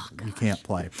 Oh, gosh. You can't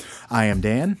play. I am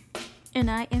Dan. And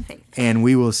I am Faith. And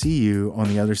we will see you on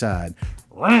the other side.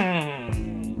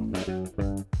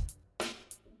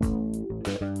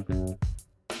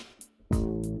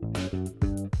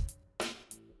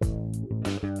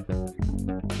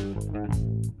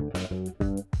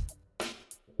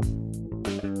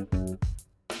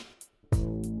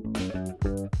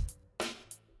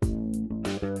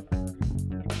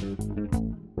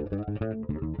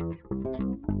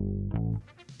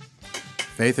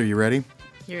 Faith, are you ready?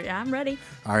 I'm ready.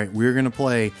 All right, we're going to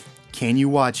play Can You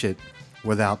Watch It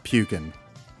Without Puking?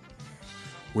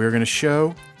 We're going to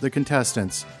show the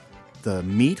contestants the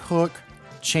meat hook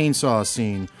chainsaw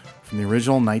scene from the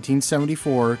original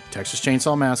 1974 Texas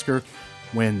Chainsaw Massacre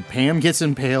when Pam gets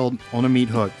impaled on a meat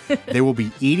hook. They will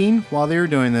be eating while they're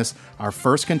doing this. Our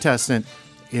first contestant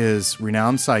is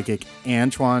renowned psychic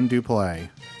Antoine Duplay.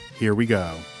 Here we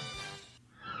go.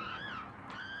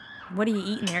 What are you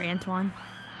eating there, Antoine?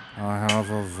 I have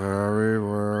a very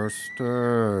rare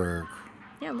steak.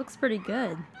 Yeah, it looks pretty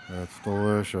good. It's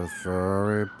delicious,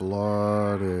 very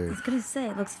bloody. I was gonna say,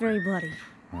 it looks very bloody.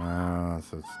 Yes,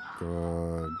 it's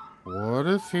good. What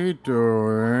is he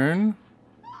doing?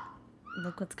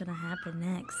 Look what's gonna happen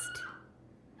next.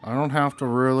 I don't have to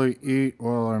really eat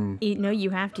while I'm... No,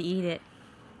 you have to eat it.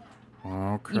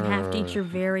 Okay. You have to eat your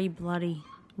very bloody,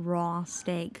 raw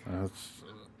steak. That's...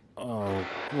 Oh,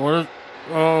 what is...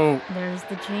 Oh. There's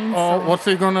the chainsaw. Oh, what's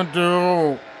he gonna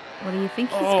do? What do you think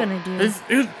he's gonna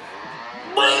do?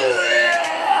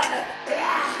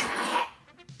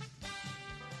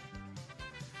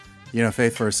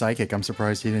 Faith, for a psychic, I'm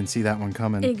surprised you didn't see that one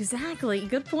coming. Exactly.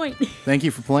 Good point. Thank you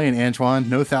for playing, Antoine.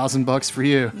 No $1,000 for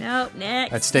you. Nope,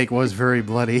 next. That steak was very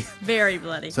bloody. Very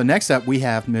bloody. So next up, we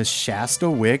have Miss Shasta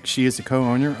Wick. She is the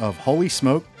co-owner of Holy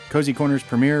Smoke, Cozy Corner's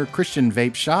premier Christian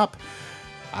vape shop.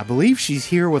 I believe she's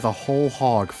here with a whole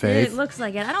hog, Faith. It looks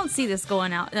like it. I don't see this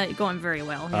going very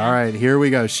well. Yeah. All right, here we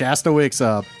go. Shasta Wick's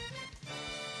up.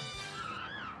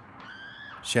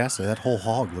 Shasta, that whole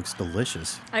hog looks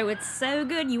delicious. Oh, it's so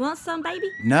good. You want some, baby?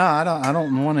 No, I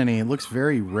don't want any. It looks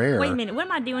very rare. Wait a minute. What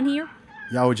am I doing here?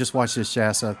 Y'all just watch this,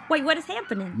 Shasta. Wait, what is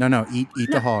happening? No, eat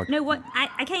the hog. No, what?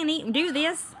 I can't eat and do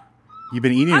this. You've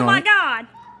been eating on it. Oh, my God.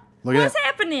 Look at What's that.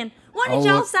 happening? What did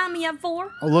y'all sign me up for?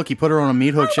 Oh, look, he put her on a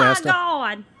meat hook, Shasta.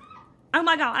 Oh,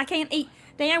 my God. I can't eat.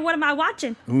 Dan, what am I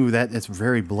watching? Ooh, that's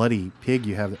very bloody pig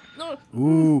you have.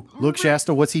 Ooh, look,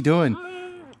 Shasta, what's he doing?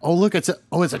 Oh, look, it's a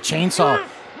chainsaw.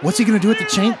 What's he gonna do with the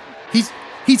chain?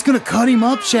 He's gonna cut him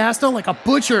up, Shasta, like a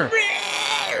butcher.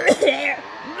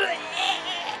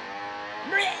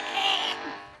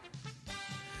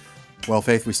 Well,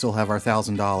 Faith, we still have our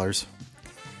 $1,000.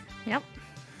 Yep.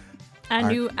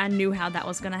 I knew how that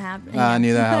was gonna happen. I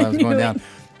knew how that was going down.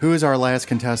 Who is our last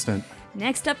contestant?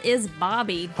 Next up is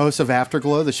Bobby, Host of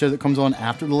Afterglow, the show that comes on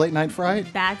after the late night fright.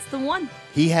 That's the one.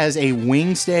 He has a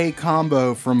wing stay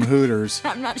combo from Hooters.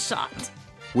 I'm not shocked.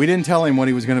 We didn't tell him what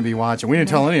he was going to be watching. We didn't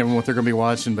tell any of them what they're going to be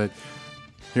watching, but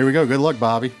here we go. Good luck,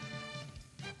 Bobby.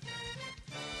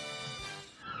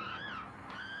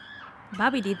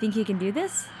 Bobby, do you think you can do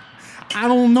this? I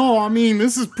don't know. I mean,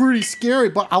 this is pretty scary,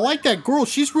 but I like that girl.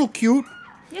 She's real cute.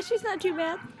 Yeah, she's not too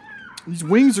bad. These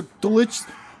wings are delicious.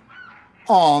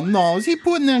 Oh, no. Is he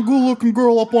putting that good-looking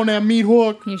girl up on that meat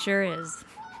hook? He sure is.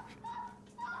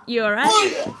 You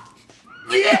alright?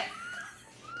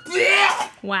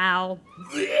 Wow.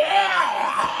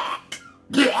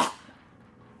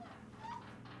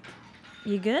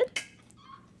 You good?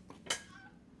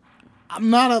 I'm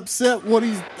not upset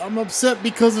I'm upset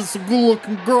because it's a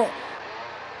good-looking girl.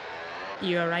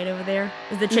 You alright over there?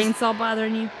 Is the chainsaw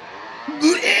bothering you?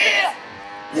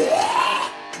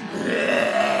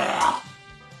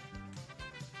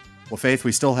 Well, Faith,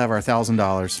 we still have our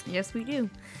 $1,000. Yes, we do.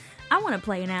 I want to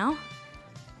play now.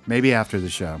 Maybe after the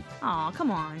show. Aw, come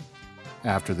on.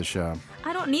 After the show.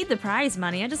 I don't need the prize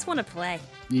money. I just want to play.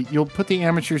 You'll put the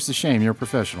amateurs to shame. You're a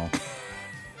professional.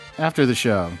 After the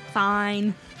show.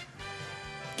 Fine.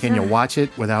 Can you watch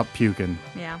it without puking?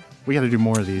 Yeah. We got to do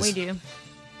more of these. We do.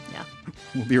 Yeah.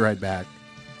 We'll be right back.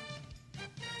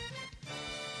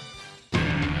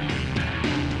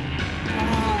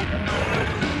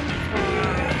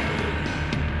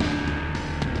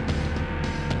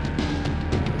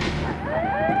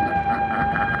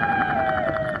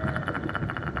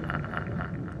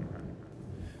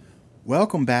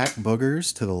 Welcome back,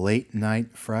 boogers, to the Late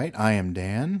Night Fright. I am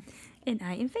Dan. And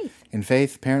I am Faith. And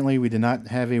Faith, apparently we did not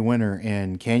have a winner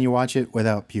in Can You Watch It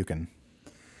Without Puking?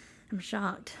 I'm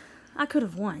shocked. I could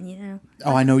have won, you know.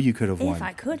 Oh, I know you could have won. If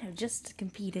I could have just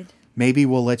competed. Maybe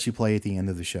we'll let you play at the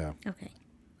end of the show. Okay.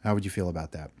 How would you feel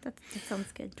about that? That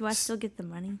sounds good. Do I still get the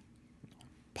money?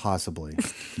 Possibly.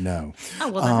 No. Oh,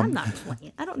 well, then I'm not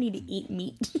playing. I don't need to eat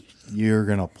meat. You're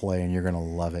going to play and you're going to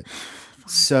love it.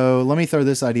 So let me throw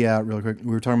this idea out real quick.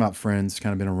 We were talking about Friends,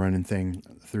 kind of been a running thing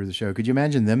through the show. Could you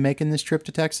imagine them making this trip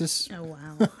to Texas? Oh,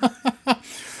 wow.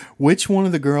 Which one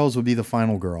of the girls would be the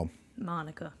final girl?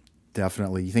 Monica.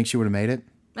 Definitely. You think she would have made it?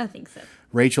 I think so.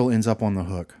 Rachel ends up on the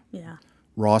hook. Yeah.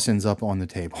 Ross ends up on the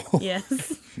table.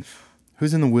 Yes.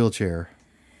 Who's in the wheelchair?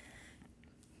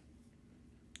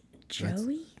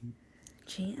 Joey?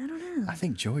 I don't know. I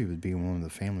think Joey would be one of the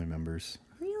family members.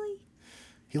 Really?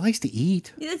 He likes to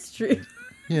eat. That's true.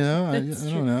 You know, I That's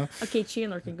don't true. know. Okay,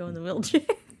 Chandler can go in the wheelchair.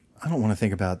 I don't want to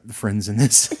think about the friends in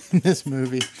this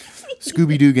movie.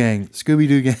 Scooby-Doo gang.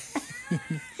 Scooby-Doo gang.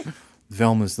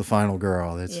 Velma's the final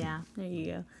girl. Yeah, there you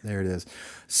go. There it is.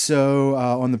 So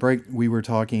on the break, we were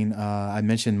talking. I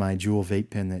mentioned my Juul vape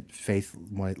pen that Faith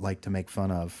might like to make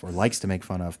fun of, or likes to make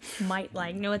fun of. Might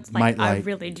like. No, it's like I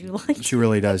really do like. She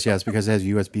really does, yes, because it has a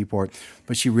USB port.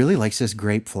 But she really likes this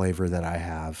grape flavor that I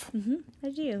have. Mm-hmm,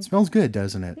 I do. It smells good,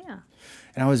 doesn't it? Yeah.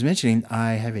 And I was mentioning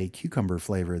I have a cucumber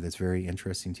flavor that's very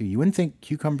interesting too. You wouldn't think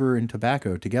cucumber and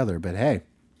tobacco together, but hey.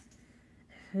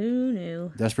 Who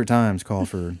knew? Desperate times call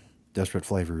for desperate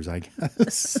flavors, I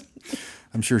guess.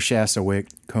 I'm sure Shasta Wick,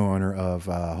 co-owner of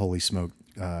Holy Smoke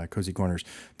Cozy Corners,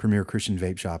 premier Christian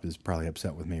vape shop, is probably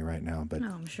upset with me right now, but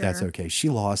I'm sure. that's okay. She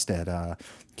lost at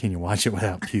Can You Watch It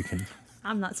Without Puking?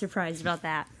 I'm not surprised about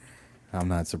that. I'm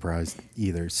not surprised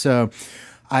either. So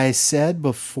I said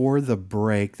before the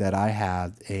break that I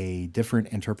have a different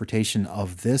interpretation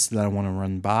of this that I want to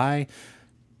run by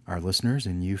our listeners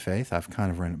and you, Faith. I've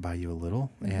kind of run it by you a little,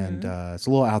 and it's a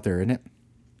little out there, isn't it?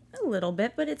 A little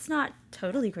bit, but it's not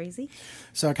totally crazy.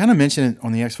 So I kind of mentioned it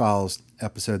on the X-Files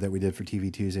episode that we did for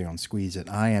TV Tuesday on Squeeze that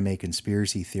I am a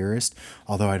conspiracy theorist,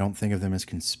 although I don't think of them as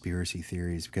conspiracy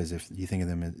theories, because if you think of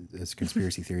them as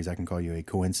conspiracy theories, I can call you a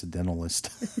coincidentalist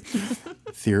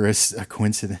theorist, a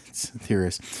coincidence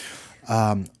theorist.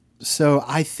 So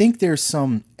I think there's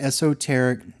some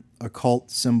esoteric occult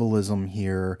symbolism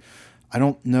here. I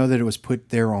don't know that it was put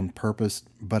there on purpose,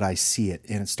 but I see it.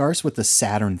 And it starts with the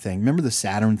Saturn thing. Remember the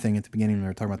Saturn thing at the beginning when we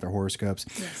were talking about their horoscopes?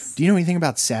 Yes. Do you know anything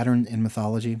about Saturn in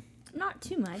mythology? Not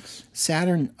too much.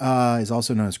 Saturn is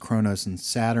also known as Kronos, and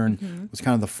Saturn was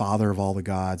kind of the father of all the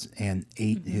gods and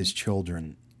ate his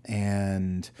children.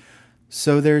 And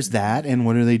so there's that. And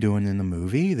what are they doing in the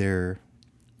movie? They're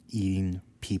eating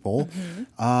people,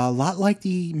 a lot like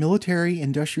the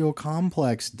military-industrial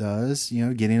complex does, you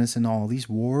know, getting us into all these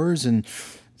wars and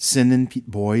sending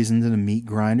boys into the meat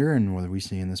grinder, and what do we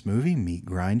see in this movie? Meat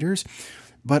grinders.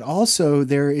 But also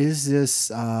there is this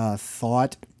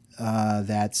thought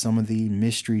that some of the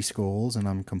mystery schools, and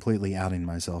I'm completely outing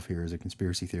myself here as a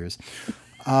conspiracy theorist,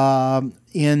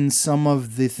 in some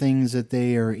of the things that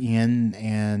they are in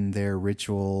and their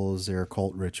rituals, their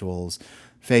occult rituals,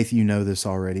 Faith, you know this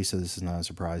already, so this is not a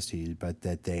surprise to you, but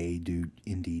that they do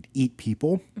indeed eat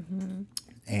people,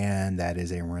 and that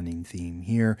is a running theme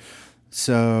here.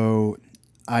 So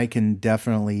I can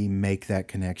definitely make that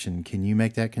connection. Can you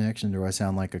make that connection? Do I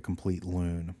sound like a complete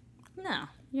loon? No,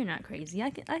 you're not crazy. I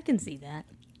can see that.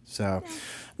 So,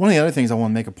 one of the other things I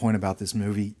want to make a point about this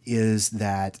movie is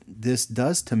that this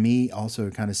does, to me, also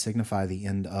kind of signify the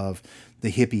end of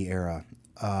the hippie era,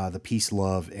 the peace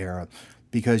love era,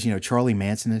 because Charlie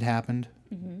Manson had happened.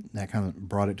 That kind of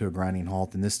brought it to a grinding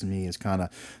halt, and this to me is kind of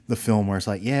the film where it's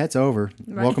like, yeah, it's over.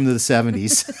 Right. Welcome to the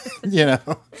 70s.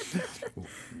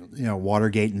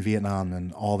 Watergate in Vietnam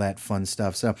and all that fun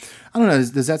stuff. So I don't know.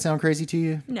 Does that sound crazy to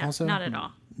you? No, also? not at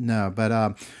all. No,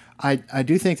 but I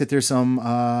do think that there's some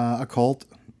occult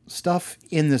stuff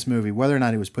in this movie. Whether or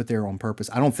not it was put there on purpose,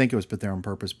 I don't think it was put there on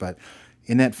purpose. But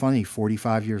isn't that funny?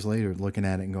 45 years later, looking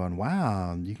at it and going,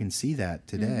 "Wow, you can see that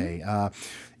today."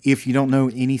 If you don't know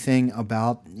anything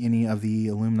about any of the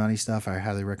Illuminati stuff, I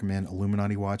highly recommend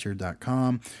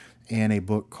IlluminatiWatcher.com and a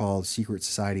book called Secret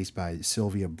Societies by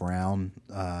Sylvia Brown.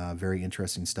 Very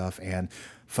interesting stuff. And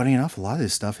funny enough, a lot of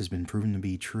this stuff has been proven to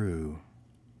be true.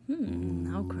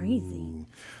 How crazy.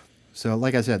 So,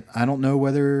 like I said, I don't know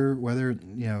whether it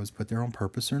was put there on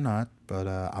purpose or not, but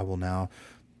I will now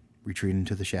retreat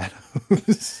into the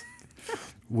shadows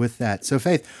with that. So,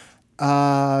 Faith,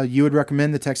 you would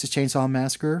recommend the Texas Chainsaw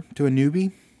Massacre to a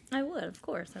newbie? I would, of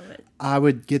course, I would. I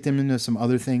would get them into some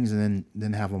other things and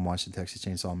then have them watch the Texas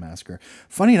Chainsaw Massacre.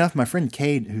 Funny enough, my friend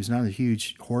Kate, who's not a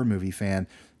huge horror movie fan,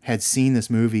 had seen this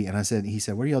movie, and he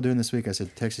said, "What are y'all doing this week?" I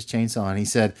said, "Texas Chainsaw," and he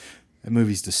said, "That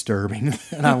movie's disturbing."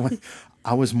 And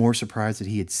I was more surprised that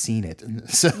he had seen it. And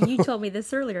so, You told me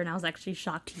this earlier, and I was actually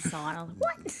shocked he saw it. I was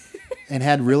like, what? and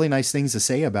had really nice things to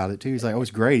say about it, too. He's like, "Oh,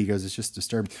 it's great." He goes, "It's just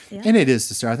disturbing." Yeah. And it is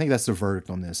disturbing. I think that's the verdict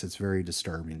on this. It's very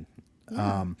disturbing.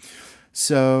 Yeah.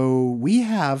 So we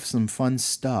have some fun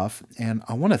stuff, and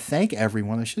I want to thank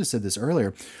everyone. I should have said this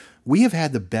earlier. We have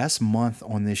had the best month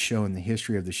on this show in the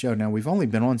history of the show. Now, we've only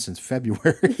been on since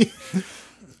February,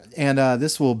 and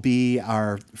this will be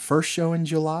our first show in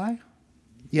July.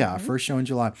 Yeah, our first show in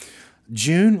July.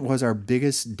 June was our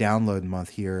biggest download month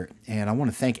here, and I want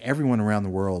to thank everyone around the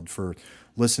world for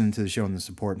listening to the show and the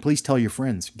support. And please tell your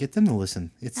friends, get them to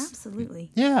listen.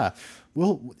 Absolutely. Yeah.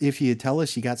 Well, if you tell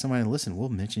us you got somebody to listen, we'll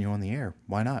mention you on the air.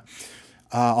 Why not?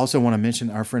 Also want to mention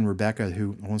our friend Rebecca,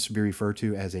 who wants to be referred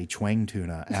to as a Twang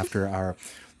Tuna after our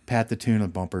Pat the Tuna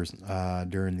bumpers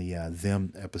during the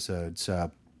Them episodes.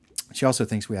 She also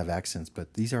thinks we have accents,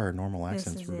 but these are our normal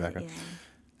accents, Rebecca. Yeah.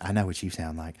 I know what you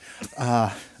sound like.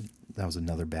 That was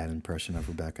another bad impression of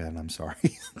Rebecca, and I'm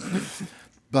sorry.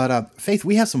 But Faith,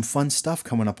 we have some fun stuff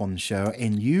coming up on the show,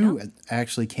 and you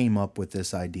actually came up with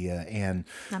this idea, and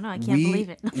I know, I can't believe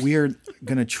it. We're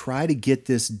going to try to get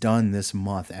this done this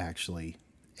month, actually,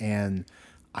 and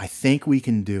I think we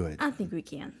can do it. I think we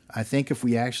can. I think if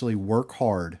we actually work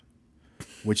hard,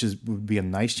 which would be a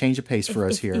nice change of pace for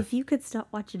us here. If you could stop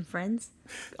watching Friends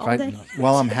all day.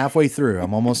 Well, I'm halfway through.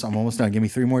 I'm almost done. Give me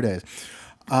 3 more days.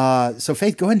 So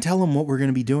Faith, go ahead and tell them what we're going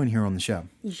to be doing here on the show.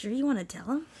 You sure you want to tell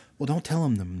them? Well, don't tell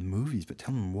them the movies, but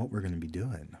tell them what we're going to be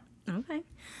doing. Okay.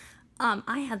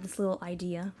 I had this little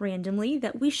idea randomly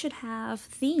that we should have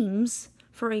themes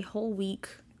for a whole week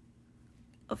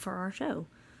for our show.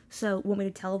 So, want me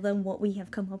to tell them what we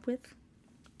have come up with?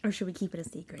 Or should we keep it a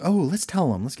secret? Oh, let's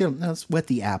tell them. Let's whet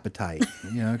the appetite,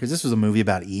 because this was a movie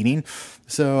about eating.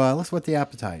 So let's whet the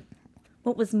appetite.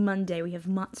 What was Monday? We have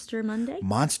Monster Monday.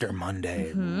 Monster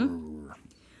Monday. Mm-hmm.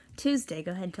 Tuesday,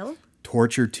 go ahead and tell them.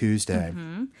 Torture Tuesday.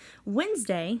 Mm-hmm.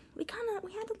 Wednesday, we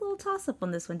had a little toss up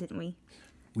on this one, didn't we?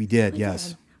 We did,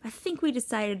 yes. I think we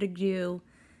decided to do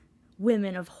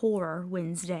Women of Horror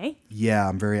Wednesday. Yeah,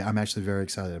 I'm actually very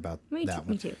excited about that one.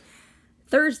 Me too.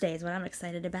 Thursday is what I'm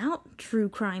excited about. True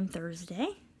Crime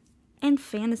Thursday. And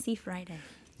Fantasy Friday.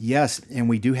 Yes, and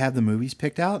we do have the movies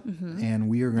picked out, and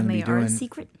we are going to be doing... They are a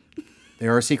secret. They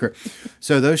are a secret.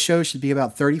 So those shows should be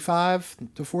about 35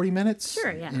 to 40 minutes.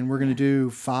 Sure, yeah. And we're going to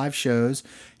do 5 shows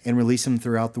and release them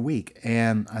throughout the week.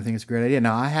 And I think it's a great idea.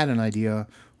 Now, I had an idea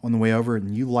on the way over,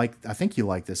 and I think you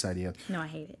like this idea. No, I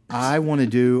hate it. I want to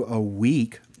do a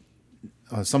week,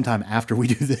 sometime after we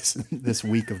do this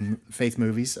week of Faith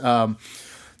movies. I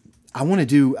want to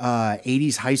do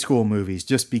 80s high school movies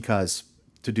just because,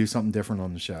 to do something different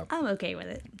on the show. I'm okay with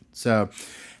it. So...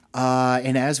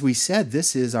 and as we said,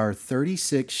 this is our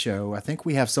 36th show. I think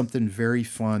we have something very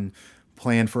fun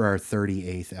planned for our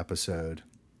 38th episode.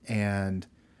 And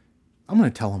I'm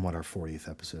going to tell them what our 40th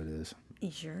episode is.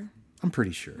 You sure? I'm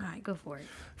pretty sure. All right, go for it.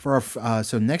 For our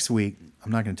so next week,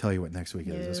 I'm not going to tell you what next week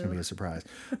is. That's going to be a surprise.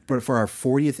 But for our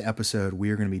 40th episode, we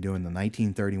are going to be doing the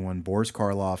 1931 Boris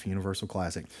Karloff Universal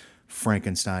Classic,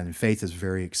 Frankenstein. And Faith is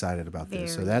very excited about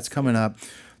this. So that's coming up.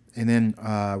 And then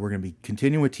we're going to be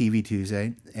continuing with TV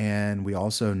Tuesday, and we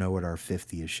also know what our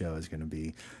 50th show is going to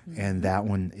be, and that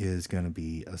one is going to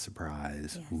be a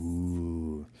surprise. Yes.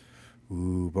 Ooh!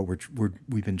 But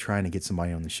we've been trying to get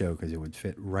somebody on the show because it would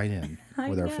fit right in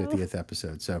with our 50th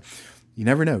episode. So you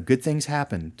never know. Good things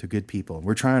happen to good people.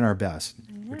 We're trying our best.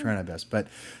 We're trying our best. But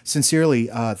sincerely,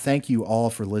 thank you all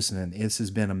for listening. This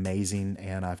has been amazing,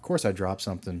 and of course I dropped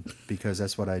something because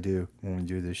that's what I do when we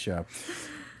do this show.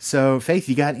 So, Faith,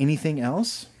 you got anything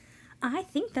else? I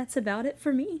think that's about it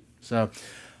for me. So,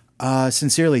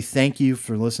 sincerely, thank you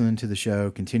for listening to the show.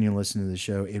 Continue listening to the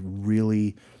show. It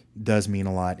really does mean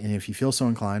a lot. And if you feel so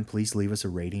inclined, please leave us a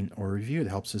rating or review. It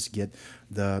helps us get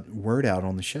the word out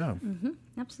on the show. Mm-hmm.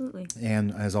 Absolutely.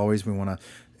 And as always, we want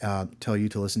to tell you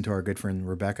to listen to our good friend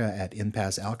Rebecca at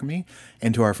Impasse Alchemy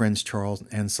and to our friends Charles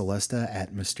and Celesta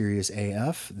at Mysterious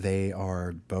AF. They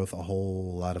are both a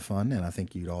whole lot of fun, and I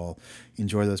think you'd all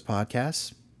enjoy those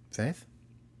podcasts. Faith?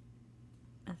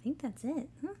 I think that's it.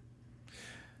 Huh?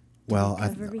 Well,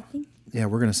 everything? Yeah,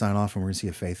 we're going to sign off and we're going to see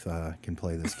if Faith can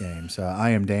play this game. So I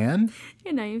am Dan.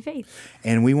 And I am Faith.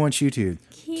 And we want you to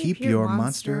keep your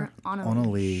monster on a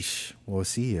leash. We'll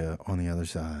see you on the other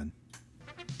side.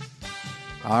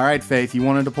 All right, Faith, you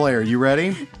wanted to play. Are you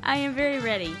ready? I am very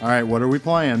ready. All right, what are we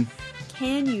playing?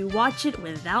 Can you watch it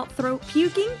without throat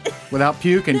puking? Without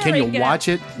puking. Can you go. watch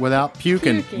it without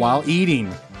puking while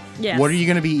eating? Yes. What are you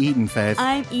going to be eating, Faith?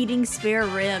 I'm eating spare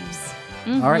ribs.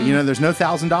 Mm-hmm. All right, there's no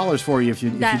 $1,000 for you if you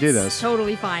do this. That's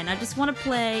totally fine. I just want to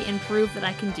play and prove that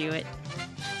I can do it.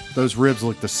 Those ribs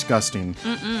look disgusting.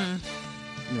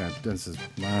 Yeah, this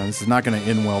is not going to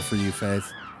end well for you,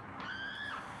 Faith.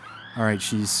 All right,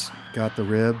 she's got the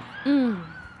rib.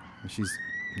 She's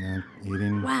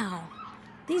eating. Wow,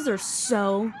 these are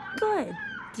so good.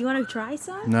 Do you want to try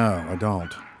some? No, I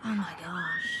don't. Oh my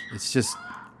gosh. It's just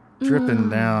dripping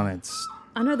down. It's.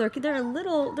 I know they're a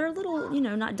little,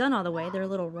 not done all the way. They're a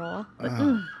little raw. But,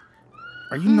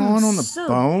 Are you gnawing on the so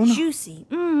bone? Juicy.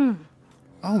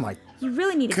 Oh my You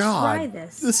really need to try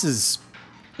this. This is.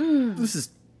 These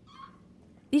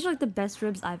are like the best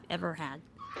ribs I've ever had.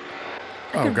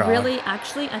 Oh God. I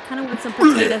kind of want some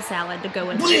potato salad to go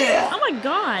with it. Oh my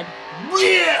God.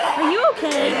 Are you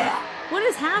okay? What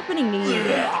is happening to you?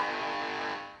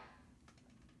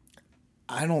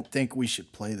 I don't think we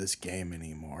should play this game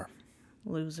anymore.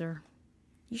 Loser.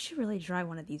 You should really try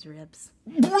one of these ribs.